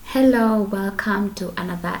Hello, welcome to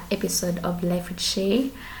another episode of Life with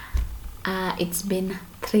Shay. It's been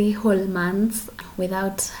 3 whole months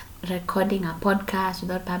without recording a podcast,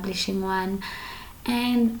 without publishing one,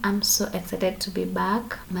 and I'm so excited to be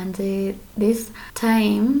back. Monday, this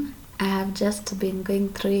time I have just been going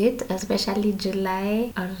through it, especially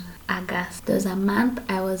July or August. There was a month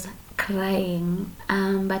I was crying,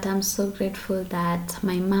 but I'm so grateful that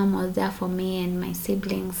my mom was there for me and my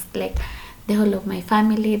siblings, like the whole of my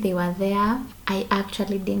family. They were there. I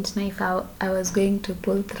actually didn't know if I was going to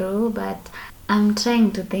pull through, but I'm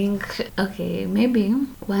trying to think, okay, maybe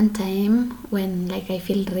one time when I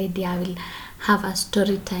feel ready, I will have a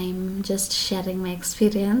story time, just sharing my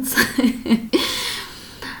experience.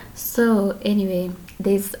 So anyway,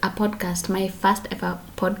 there's a podcast. My first ever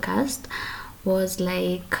podcast was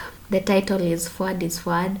the title is Forward is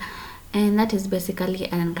Forward. And that is basically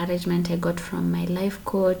an encouragement I got from my life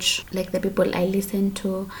coach, the people I listened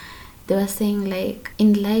to. They were saying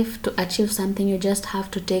in life, to achieve something, you just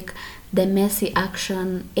have to take the messy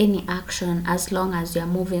action, any action, as long as you're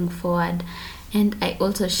moving forward. And I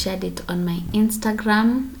also shared it on my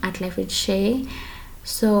Instagram at Life with Shay.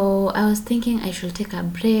 So I was thinking I should take a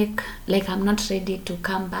break. I'm not ready to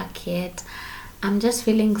come back yet. I'm just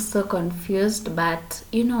feeling so confused, but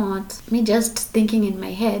you know what? Me just thinking in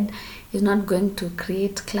my head is not going to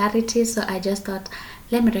create clarity. So I just thought,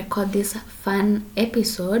 let me record this fun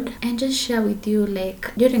episode and just share with you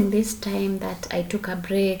during this time that I took a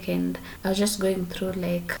break and I was just going through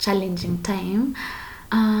challenging time.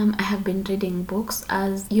 I have been reading books.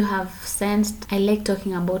 As you have sensed, I like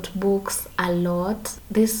talking about books a lot.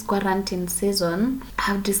 This quarantine season, I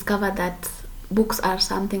have discovered that books are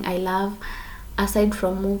something I love aside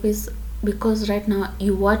from movies, because right now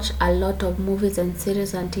you watch a lot of movies and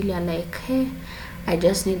series until you're like, hey, I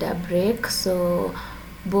just need a break. So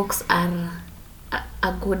books are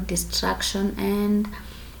a good distraction. And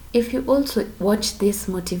if you also watch these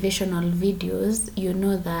motivational videos, you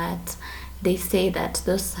know that they say that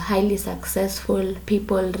those highly successful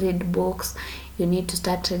people read books. You need to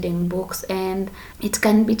start reading books, and it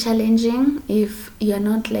can be challenging if you're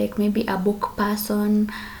not maybe a book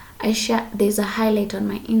person. There's a highlight on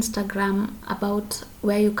my Instagram about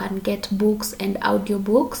where you can get books and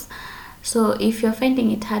audiobooks. So if you're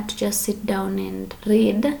finding it hard to just sit down and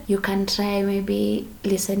read, you can try maybe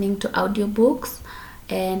listening to audiobooks.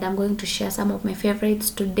 And I'm going to share some of my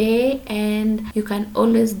favorites today, and you can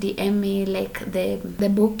always DM me the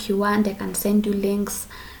book you want. I can send you links,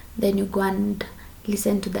 then you go and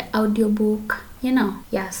listen to the audiobook.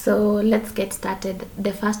 So let's get started.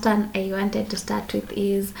 The first one I wanted to start with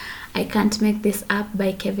is I Can't Make This Up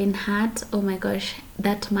by Kevin Hart. Oh my gosh,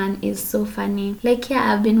 that man is so funny.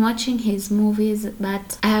 I've been watching his movies,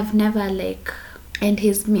 but I have never and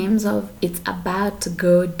his memes of it's about to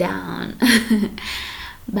go down.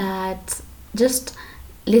 But just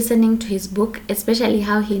listening to his book, especially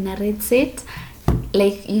how he narrates it,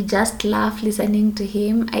 you just laugh listening to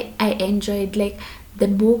him. I enjoyed the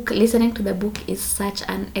book. Listening to the book is such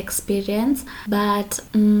an experience, but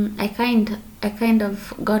I kind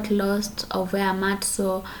of got lost of where I'm at.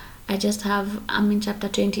 So I'm in chapter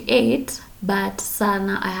 28, but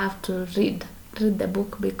now I have to read the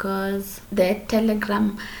book, because the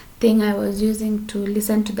Telegram thing I was using to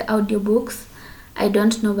listen to the audiobooks, I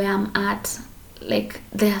don't know where I'm at.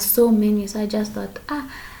 There are so many, so I just thought,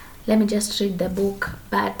 let me just read the book.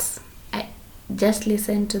 But I just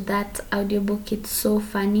listened to that audiobook. It's so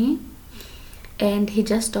funny, and he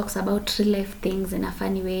just talks about real life things in a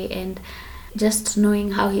funny way, and just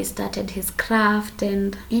knowing how he started his craft.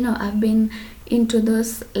 And I've been into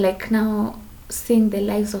those, now seeing the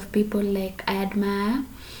lives of people I admire.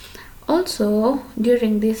 Also,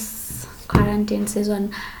 during this quarantine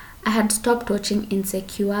season, I had stopped watching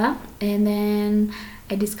Insecure, and then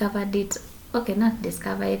I discovered it. Okay, not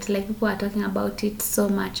discover it, people are talking about it so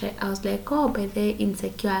much. I was like, oh, by the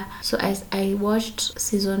Insecure. So I watched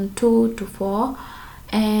season 2 to 4,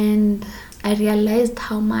 and I realized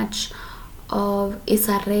how much of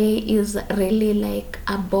Issa Rae is really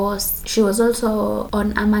a boss. She was also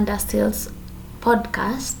on Amanda Steele's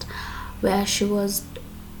podcast, where she was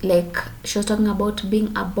talking about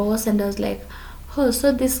being a boss, and I was like, oh,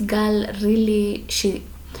 so this girl really,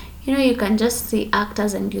 you can just see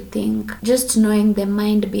actors and you think, just knowing the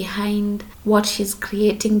mind behind what she's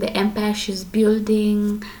creating, the empire she's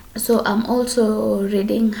building. So I'm also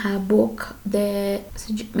reading her book, The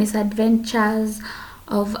Misadventures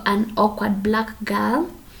of an Awkward Black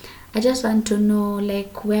Girl. I just want to know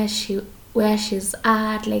where she's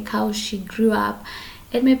at, how she grew up,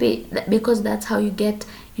 and maybe because that's how you get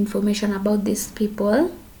information about these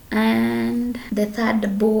people. And the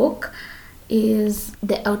third book is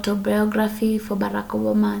the autobiography for Barack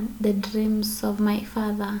Obama, The Dreams of My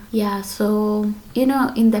Father. Yeah, so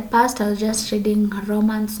in the past I was just reading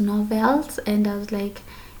romance novels, and I was like,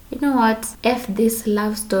 you know what, F these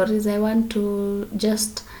love stories, I want to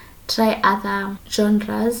just try other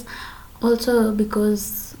genres. Also,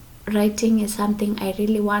 because writing is something I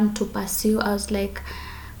really want to pursue, I was like,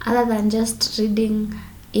 other than just reading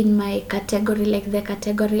in my category, like the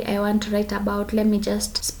category I want to write about, let me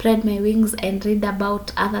just spread my wings and read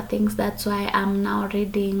about other things. That's why I'm now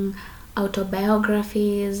reading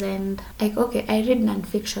autobiographies, and like, okay, I read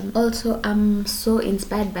nonfiction. Also, I'm so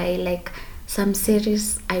inspired by like some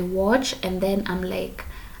series I watch, and then I'm like,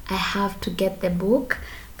 I have to get the book.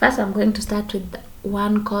 First, I'm going to start with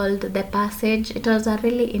one called The Passage. It was a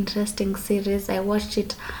really interesting series. I watched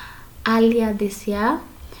it earlier this year,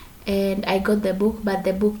 and I got the book, but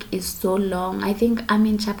the book is so long. I think I'm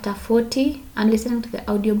in chapter 40. I'm listening to the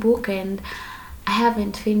audiobook and I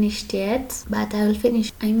haven't finished yet, but I will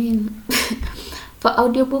finish. I mean, for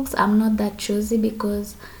audiobooks, I'm not that choosy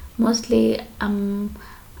because mostly I'm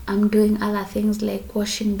doing other things like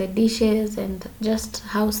washing the dishes and just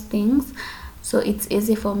house things. So it's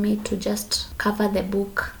easy for me to just cover the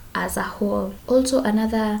book as a whole. Also,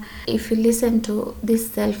 if you listen to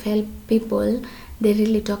these self-help people, they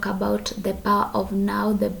really talk about the power of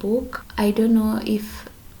now, the book. I don't know if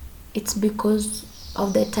it's because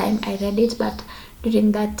of the time I read it, but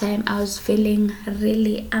during that time I was feeling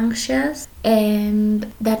really anxious,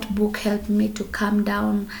 and that book helped me to calm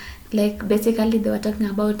down. Like, basically they were talking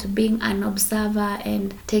about being an observer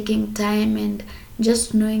and taking time and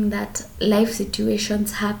just knowing that life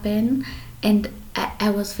situations happen, and I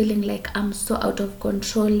was feeling like I'm so out of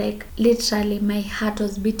control. Like, literally my heart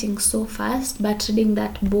was beating so fast, but reading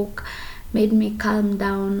that book made me calm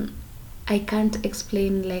down. I can't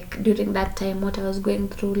explain, like, during that time what I was going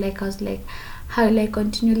through. Like, I was like, how will I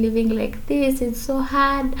continue living like this? It's so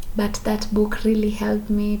hard. But that book really helped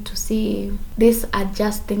me to see these are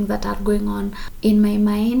just things that are going on in my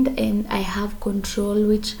mind, and I have control,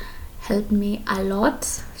 which helped me a lot.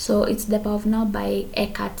 So it's The Power of Now by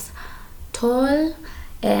Eckhart Tolle,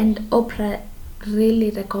 and Oprah really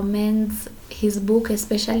recommends his book,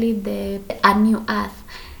 especially the A New Earth.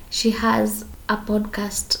 She has a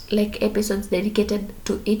podcast, like episodes dedicated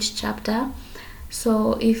to each chapter.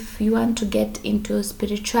 So if you want to get into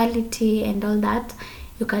spirituality and all that,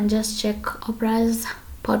 you can just check Oprah's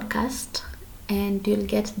podcast and you'll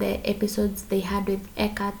get the episodes they had with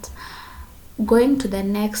Eckhart. Going to the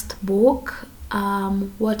next book,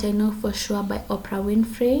 What I Know for Sure by Oprah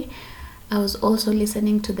Winfrey. I was also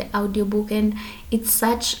listening to the audiobook, and it's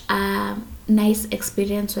such a nice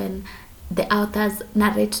experience when the authors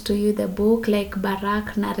narrate to you the book, like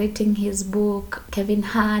Barack narrating his book, Kevin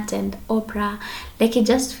Hart and Oprah. Like, it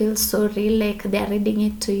just feels so real, like they're reading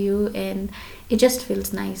it to you, and it just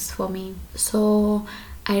feels nice for me. So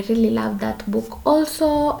I really love that book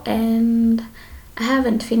also, and I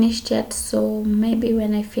haven't finished yet, so maybe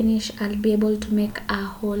when I finish I'll be able to make a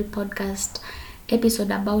whole podcast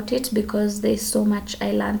episode about it, because there's so much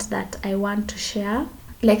I learned that I want to share.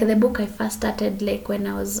 Like, the book I first started, like when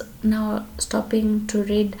I was now stopping to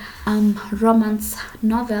read romance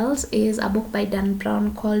novels, is a book by Dan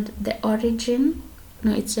Brown called The Origin.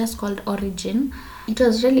 No, it's just called Origin. It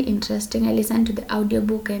was really interesting. I listened to the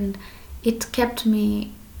audiobook and it kept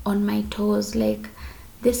me on my toes. Like,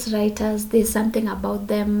 these writers, there's something about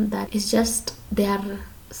them that is just, they are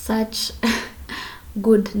such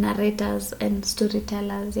good narrators and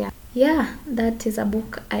storytellers. Yeah, that is a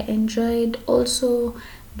book I enjoyed. Also,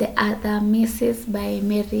 The Other Misses by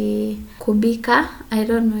Mary Kubica. I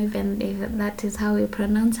don't know even if that is how we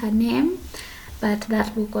pronounce her name, but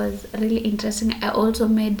that book was really interesting. I also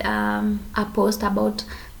made a post about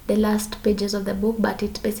the last pages of the book, but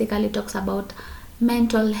it basically talks about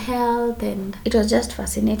mental health, and it was just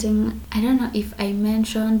fascinating. I don't know if I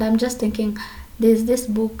mentioned, I'm just thinking, there's this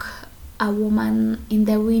book, A Woman in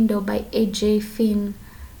the Window by A.J. Finn.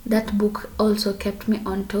 That book also kept me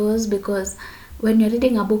on toes, because when you're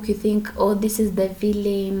reading a book you think, oh, this is the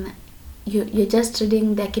villain. You're just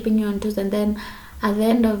reading, they're keeping you on toes, and then at the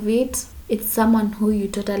end of it, it's someone who you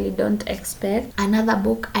totally don't expect. Another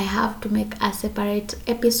book I have to make a separate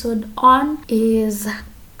episode on is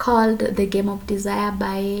called The Game of Desire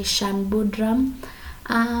by Shan Budram.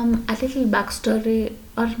 A little backstory,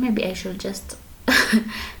 or maybe I should just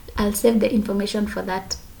I'll save the information for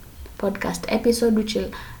that podcast episode, which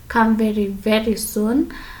will come very, very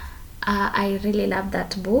soon. I really love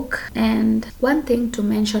that book. And one thing to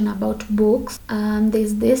mention about books,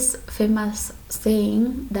 there's this famous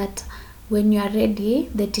saying that when you are ready,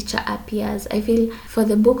 the teacher appears. I feel for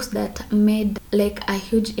the books that made like a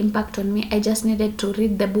huge impact on me, I just needed to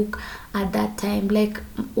read the book at that time. Like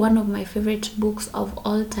one of my favorite books of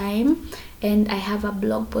all time, and I have a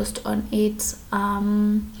blog post on it,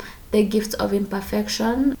 The Gifts of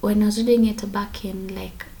Imperfection. When I was reading it back in,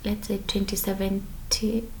 like, let's say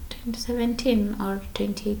 2017 or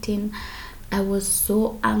 2018, I was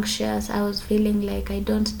so anxious. I was feeling like I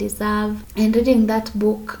don't deserve. And reading that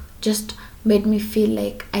book just made me feel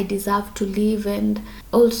like I deserve to live. And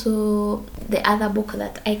also the other book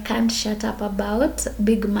that I can't shut up about,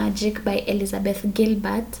 Big Magic by Elizabeth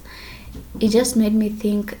Gilbert, it just made me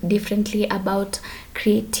think differently about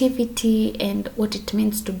creativity and what it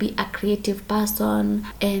means to be a creative person.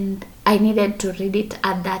 And I needed to read it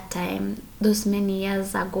at that time, those many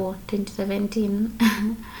years ago, 2017.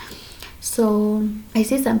 So I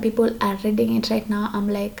see some people are reading it right now. I'm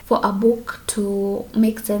like, for a book to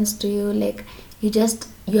make sense to you, like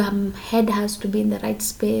your head has to be in the right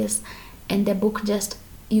space, and the book just,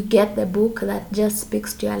 you get the book that just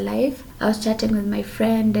speaks to your life. I was chatting with my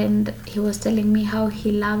friend and he was telling me how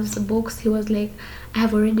he loves books. He was like, I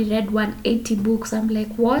have already read 180 books. I'm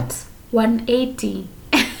like, what? 180?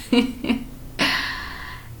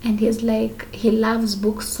 And he's like, he loves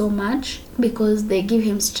books so much because they give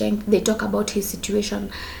him strength. They talk about his situation.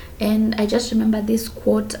 And I just remember this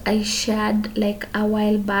quote I shared like a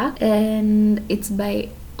while back, and it's by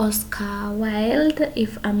Oscar Wilde,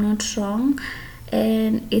 if I'm not wrong.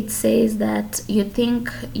 And it says that you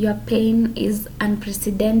think your pain is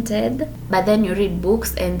unprecedented, but then you read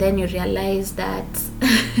books and then you realize that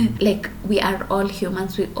like, we are all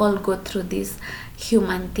humans. We all go through these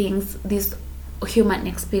human things, these human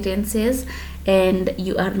experiences, and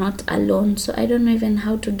you are not alone. So I don't know even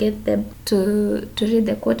how to get them to read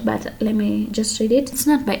the quote, but let me just read it. It's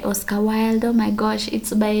not by Oscar Wilde, oh my gosh,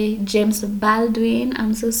 it's by James Baldwin.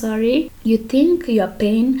 I'm so sorry. You think your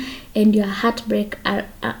pain and your heartbreak are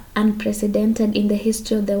unprecedented in the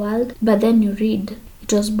history of the world, but then you read.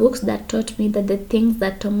 It was books that taught me that the things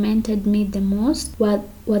that tormented me the most were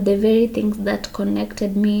the very things that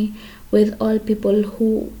connected me with all people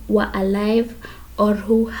who were alive or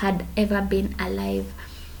who had ever been alive.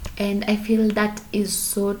 And I feel that is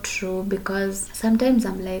so true, because sometimes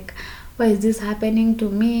I'm like, why is this happening to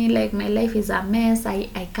me? Like, my life is a mess.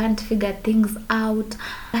 I can't figure things out.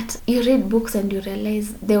 But you read books and you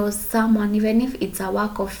realize there was someone, even if it's a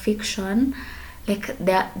work of fiction, like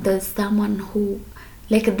there's someone who,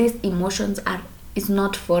 like, these emotions is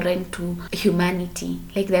not foreign to humanity.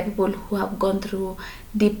 Like, there are people who have gone through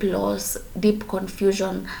deep loss, deep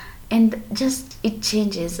confusion, and just it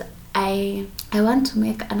changes. I want to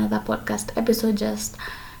make another podcast episode just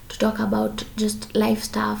to talk about just life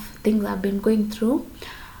stuff, things I've been going through.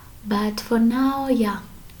 But for now, yeah,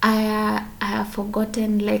 I have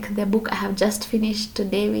forgotten like the book I have just finished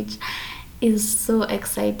today, which is so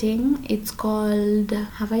exciting. It's called,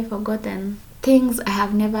 have I forgotten? Things I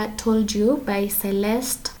Have Never Told You by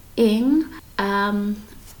Celeste Ng.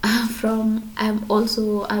 I've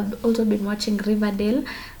also been watching Riverdale,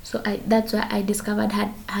 so that's where I discovered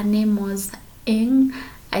her name was Ng,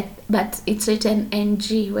 but it's written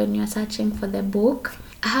NG when you're searching for the book.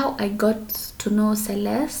 How I got to know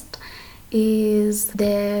Celeste is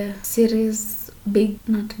the series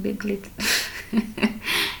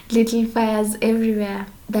Little Fires Everywhere.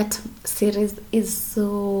 That series is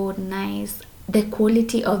so nice. The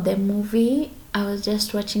quality of the movie, I was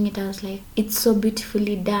just watching it, I was like, it's so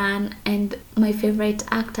beautifully done. And my favorite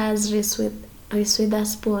actors, Reese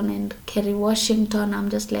Witherspoon and Kerry Washington, I'm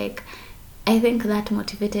just like, I think that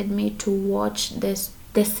motivated me to watch the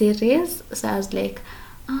series. So I was like,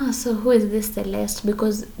 so who is this Celeste?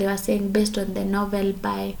 Because they were saying based on the novel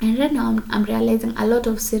by, and right now I'm realizing a lot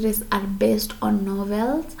of series are based on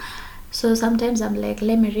novels. So sometimes I'm like,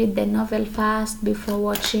 let me read the novel first before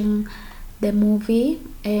watching the movie.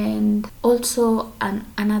 And also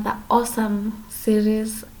another awesome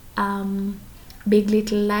series, Big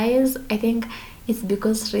Little Lies. I think it's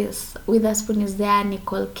because Reese Witherspoon is there,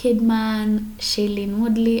 Nicole Kidman, Shailene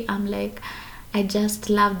Woodley. I'm like, I just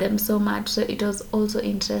love them so much. So it was also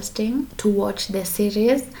interesting to watch the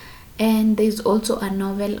series. And there's also a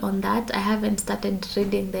novel on that. I haven't started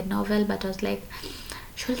reading the novel, but I was like,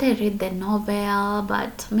 should I read the novel?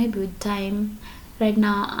 But maybe with time. Right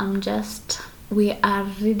now we are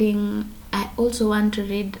reading. I also want to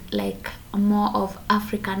read like more of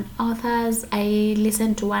African authors. I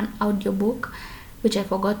listened to one audiobook which I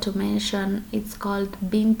forgot to mention. It's called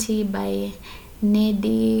Binti by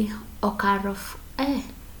Nnedi Okorafor.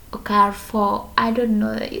 I don't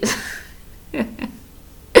know.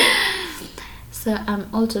 So I'm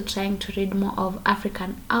also trying to read more of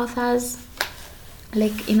African authors.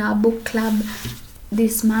 Like in our book club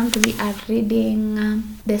this month, we are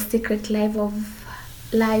reading The Secret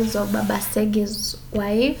Lives of Baba Sege's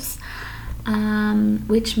Wives,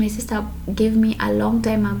 which my sister gave me a long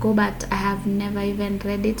time ago, but I have never even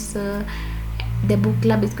read it. So the book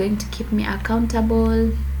club is going to keep me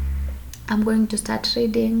accountable. I'm going to start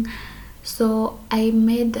reading. So I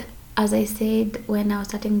made, as I said when I was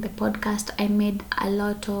starting the podcast, I made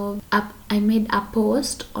a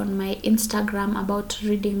post on my Instagram about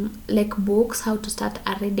reading, like books, how to start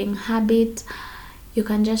a reading habit. You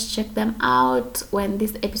can just check them out when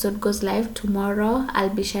this episode goes live tomorrow. I'll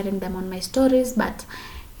be sharing them on my stories, but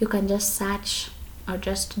you can just search or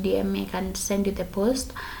just DM me. I can send you the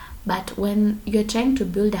post. But when you're trying to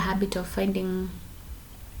build a habit of building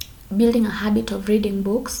a habit of reading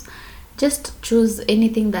books, just choose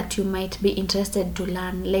anything that you might be interested to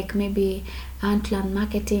learn. Like maybe I want to learn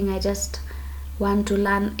marketing, I just want to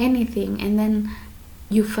learn anything, and then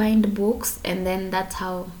you find books, and then that's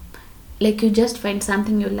how, like, you just find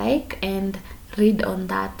something you like and read on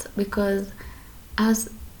that. Because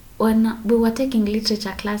when we were taking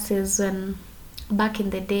literature classes when back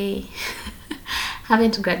in the day,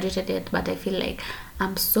 haven't graduated yet, but I feel like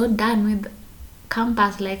I'm so done with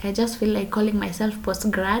campus. Like I just feel like calling myself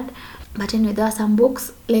post-grad. But anyway, there are some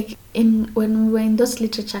books, like when we were in those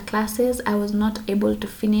literature classes, I was not able to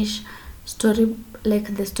finish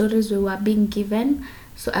the stories we were being given.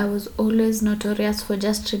 So I was always notorious for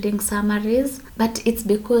just reading summaries. But it's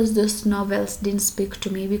because those novels didn't speak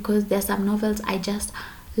to me, because there's some novels I just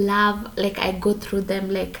love. Like I go through them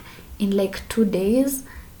like in like 2 days.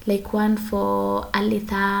 Like one for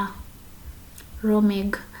Alitha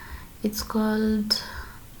Romig, it's called,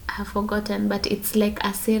 I've forgotten, but it's like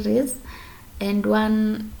a series. And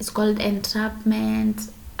one is called Entrapment.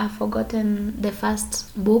 I've forgotten the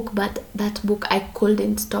first book, but that book I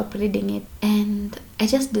couldn't stop reading it. And I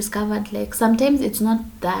just discovered, like, sometimes it's not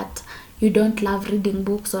that you don't love reading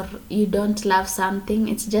books or you don't love something,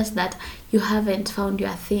 it's just that you haven't found your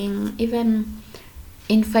thing. Even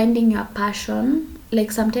in finding your passion,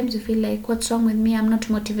 like sometimes you feel like, what's wrong with me? I'm not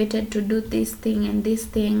motivated to do this thing and this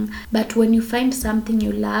thing. But when you find something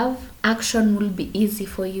you love, action will be easy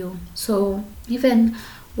for you. So even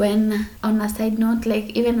when, on a side note,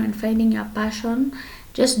 like even when finding your passion,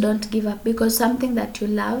 just don't give up, because something that you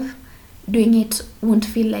love, doing it won't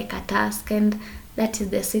feel like a task. And that is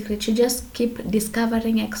the secret. You just keep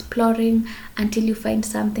discovering, exploring until you find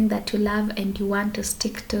something that you love and you want to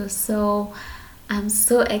stick to. So I'm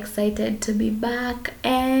so excited to be back,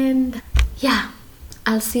 and yeah,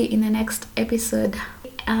 I'll see you in the next episode.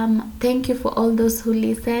 Thank you for all those who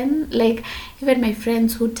listen. Like even my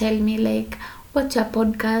friends who tell me like, what's your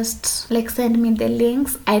podcast? Like send me the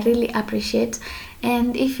links. I really appreciate.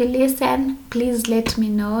 And if you listen, please let me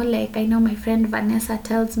know. Like I know my friend Vanessa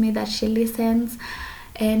tells me that she listens,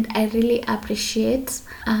 and I really appreciate.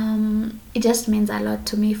 It just means a lot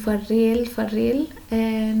to me, for real.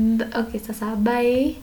 And okay, sasa, bye.